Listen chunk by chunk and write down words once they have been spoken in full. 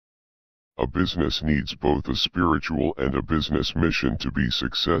A business needs both a spiritual and a business mission to be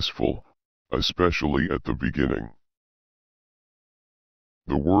successful, especially at the beginning.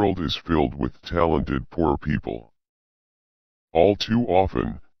 The world is filled with talented poor people. All too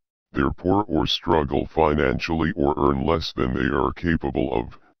often, they're poor or struggle financially or earn less than they are capable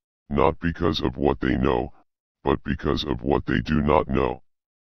of, not because of what they know, but because of what they do not know.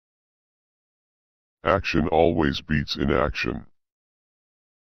 Action always beats inaction.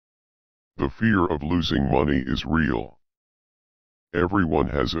 The fear of losing money is real. Everyone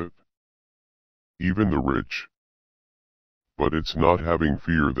has it. Even the rich. But it's not having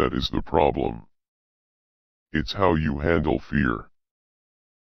fear that is the problem. It's how you handle fear.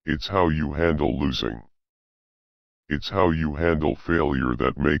 It's how you handle losing. It's how you handle failure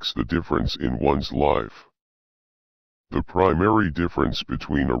that makes the difference in one's life. The primary difference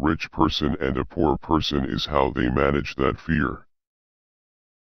between a rich person and a poor person is how they manage that fear.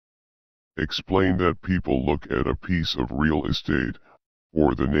 Explain that people look at a piece of real estate,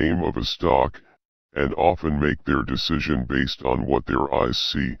 or the name of a stock, and often make their decision based on what their eyes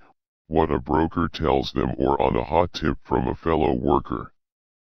see, what a broker tells them, or on a hot tip from a fellow worker.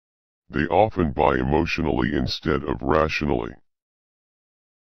 They often buy emotionally instead of rationally.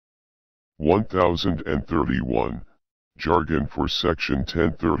 1031. Jargon for Section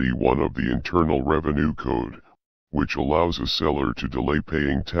 1031 of the Internal Revenue Code, which allows a seller to delay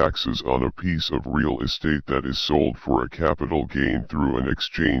paying taxes on a piece of real estate that is sold for a capital gain through an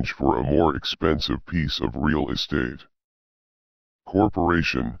exchange for a more expensive piece of real estate.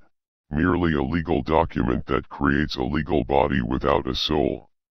 Corporation, merely a legal document that creates a legal body without a soul.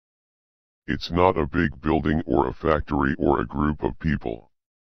 It's not a big building or a factory or a group of people.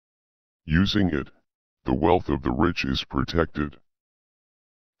 Using it, the wealth of the rich is protected.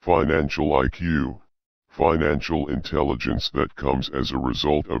 Financial IQ, financial intelligence that comes as a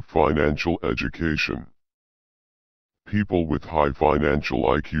result of financial education. People with high financial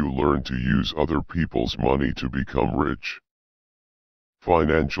IQ learn to use other people's money to become rich.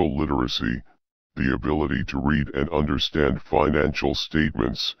 Financial literacy, the ability to read and understand financial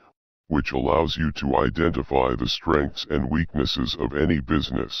statements, which allows you to identify the strengths and weaknesses of any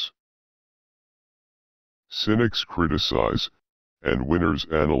business. Cynics criticize, and winners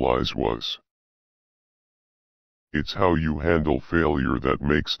analyze was. It's how you handle failure that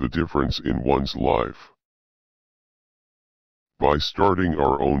makes the difference in one's life. By starting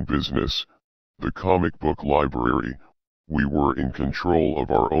our own business, the comic book library, we were in control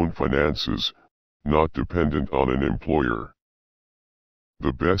of our own finances, not dependent on an employer.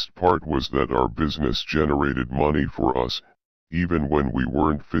 The best part was that our business generated money for us, even when we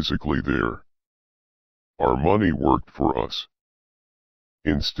weren't physically there. Our money worked for us.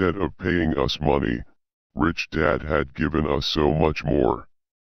 Instead of paying us money, Rich Dad had given us so much more.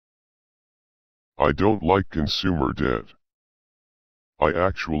 I don't like consumer debt. I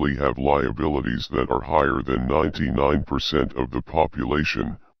actually have liabilities that are higher than 99% of the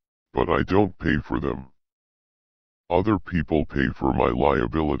population, but I don't pay for them. Other people pay for my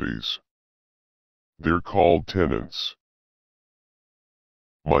liabilities. They're called tenants.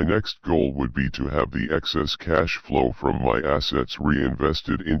 My next goal would be to have the excess cash flow from my assets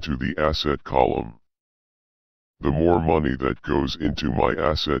reinvested into the asset column. The more money that goes into my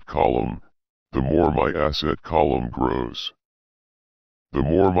asset column, the more my asset column grows. The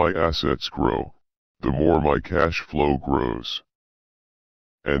more my assets grow, the more my cash flow grows.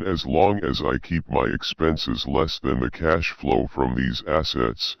 And as long as I keep my expenses less than the cash flow from these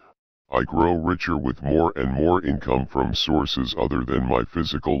assets, I grow richer with more and more income from sources other than my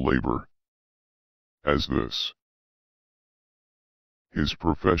physical labor. As this. His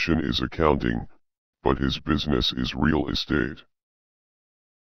profession is accounting, but his business is real estate.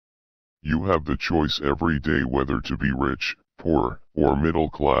 You have the choice every day whether to be rich, poor, or middle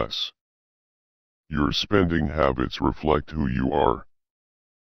class. Your spending habits reflect who you are.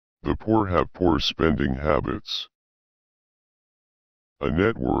 The poor have poor spending habits. A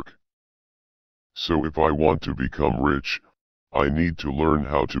network. So if I want to become rich, I need to learn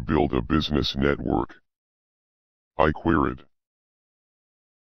how to build a business network. I queried.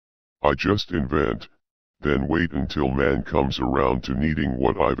 I just invent, then wait until man comes around to needing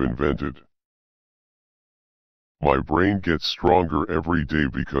what I've invented. My brain gets stronger every day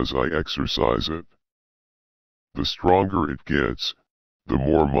because I exercise it. The stronger it gets, the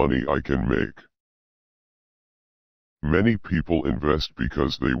more money I can make. Many people invest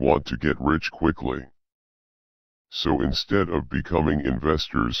because they want to get rich quickly. So instead of becoming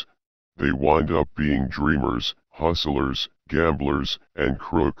investors, they wind up being dreamers, hustlers, gamblers, and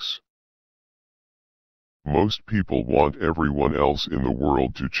crooks. Most people want everyone else in the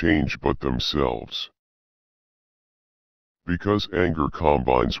world to change but themselves. Because anger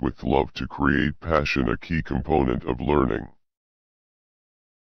combines with love to create passion, a key component of learning.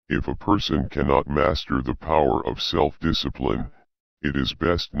 If a person cannot master the power of self-discipline, it is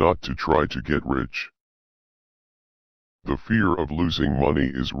best not to try to get rich. The fear of losing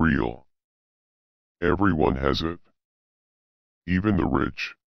money is real. Everyone has it. Even the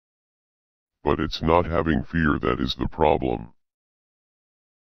rich. But it's not having fear that is the problem.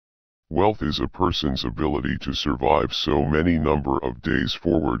 Wealth is a person's ability to survive so many number of days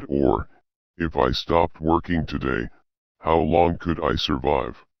forward, or, if I stopped working today, how long could I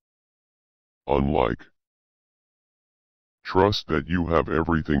survive? Unlike. Trust that you have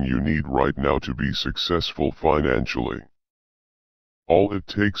everything you need right now to be successful financially. All it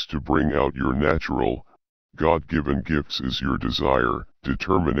takes to bring out your natural, God-given gifts is your desire,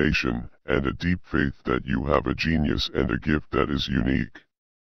 determination, and a deep faith that you have a genius and a gift that is unique.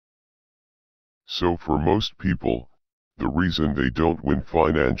 So for most people, the reason they don't win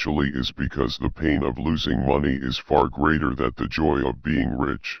financially is because the pain of losing money is far greater than the joy of being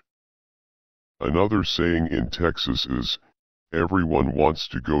rich. Another saying in Texas is, everyone wants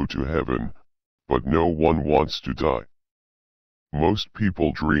to go to heaven, but no one wants to die. Most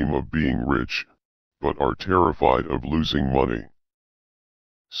people dream of being rich, but are terrified of losing money.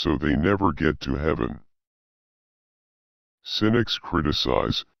 So they never get to heaven. Cynics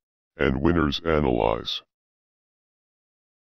criticize, and winners analyze.